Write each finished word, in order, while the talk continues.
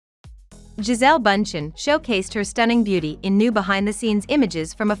Gisele Bundchen showcased her stunning beauty in new behind-the-scenes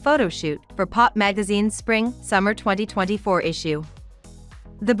images from a photo shoot for Pop magazine's Spring/Summer 2024 issue.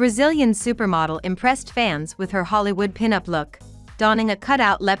 The Brazilian supermodel impressed fans with her Hollywood pinup look, donning a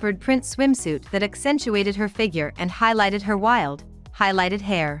cutout leopard print swimsuit that accentuated her figure and highlighted her wild, highlighted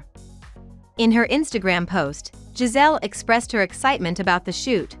hair. In her Instagram post, Gisele expressed her excitement about the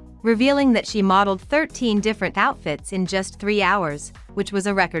shoot, revealing that she modeled 13 different outfits in just 3 hours, which was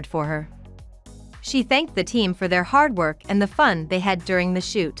a record for her. She thanked the team for their hard work and the fun they had during the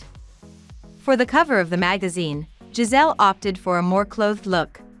shoot. For the cover of the magazine, Gisele opted for a more clothed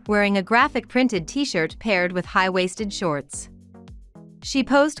look, wearing a graphic printed t-shirt paired with high-waisted shorts. She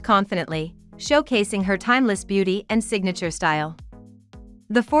posed confidently, showcasing her timeless beauty and signature style.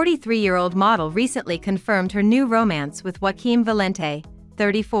 The 43-year-old model recently confirmed her new romance with Joaquim Valente,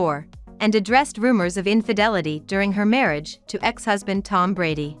 34, and addressed rumors of infidelity during her marriage to ex-husband Tom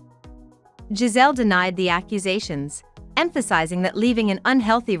Brady. Gisele denied the accusations, emphasizing that leaving an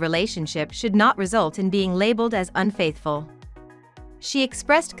unhealthy relationship should not result in being labeled as unfaithful. She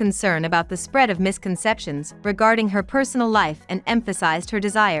expressed concern about the spread of misconceptions regarding her personal life and emphasized her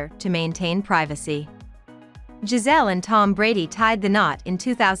desire to maintain privacy. Gisele and Tom Brady tied the knot in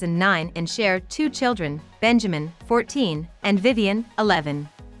 2009 and share 2 children, Benjamin, 14, and Vivian, 11.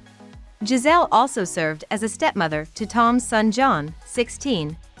 Gisele also served as a stepmother to Tom's son John,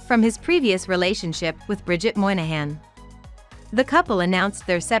 16, from his previous relationship with Bridget Moynihan. The couple announced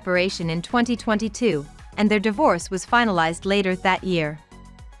their separation in 2022, and their divorce was finalized later that year.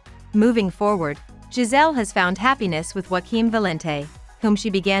 Moving forward, Gisele has found happiness with Joaquim Valente, whom she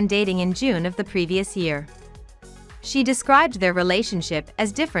began dating in June of the previous year. She described their relationship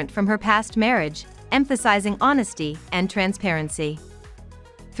as different from her past marriage, emphasizing honesty and transparency.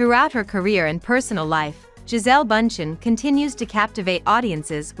 Throughout her career and personal life, Gisele Bundchen continues to captivate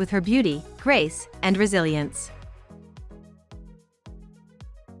audiences with her beauty, grace, and resilience.